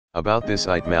About this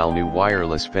item, new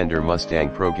wireless Fender Mustang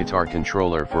Pro guitar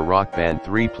controller for Rock Band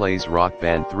 3 plays Rock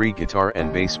Band 3 guitar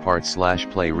and bass parts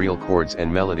 / play real chords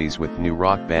and melodies with new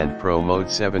Rock Band Pro mode.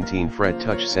 17 fret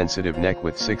touch sensitive neck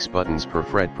with 6 buttons per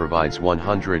fret provides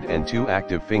 102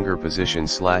 active finger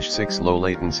positions / 6 low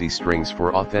latency strings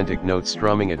for authentic note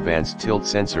strumming. Advanced tilt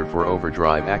sensor for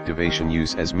overdrive activation.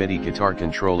 Use as MIDI guitar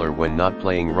controller when not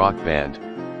playing Rock Band.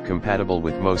 Compatible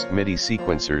with most MIDI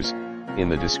sequencers. In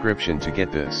the description to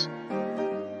get this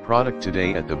product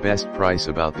today at the best price.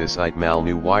 About this item,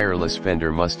 new wireless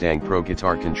Fender Mustang Pro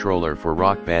guitar controller for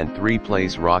Rock Band 3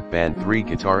 plays Rock Band 3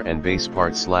 guitar and bass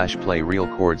parts / play real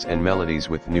chords and melodies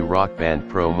with new Rock Band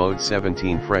Pro mode.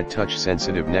 17 fret touch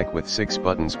sensitive neck with 6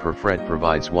 buttons per fret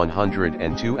provides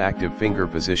 102 active finger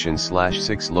positions /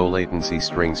 6 low latency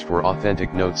strings for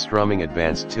authentic note strumming.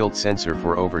 Advanced tilt sensor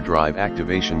for overdrive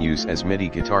activation. Use as MIDI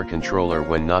guitar controller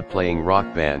when not playing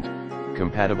Rock Band.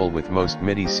 Compatible with most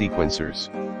MIDI sequencers.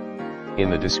 In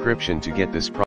the description to get this product.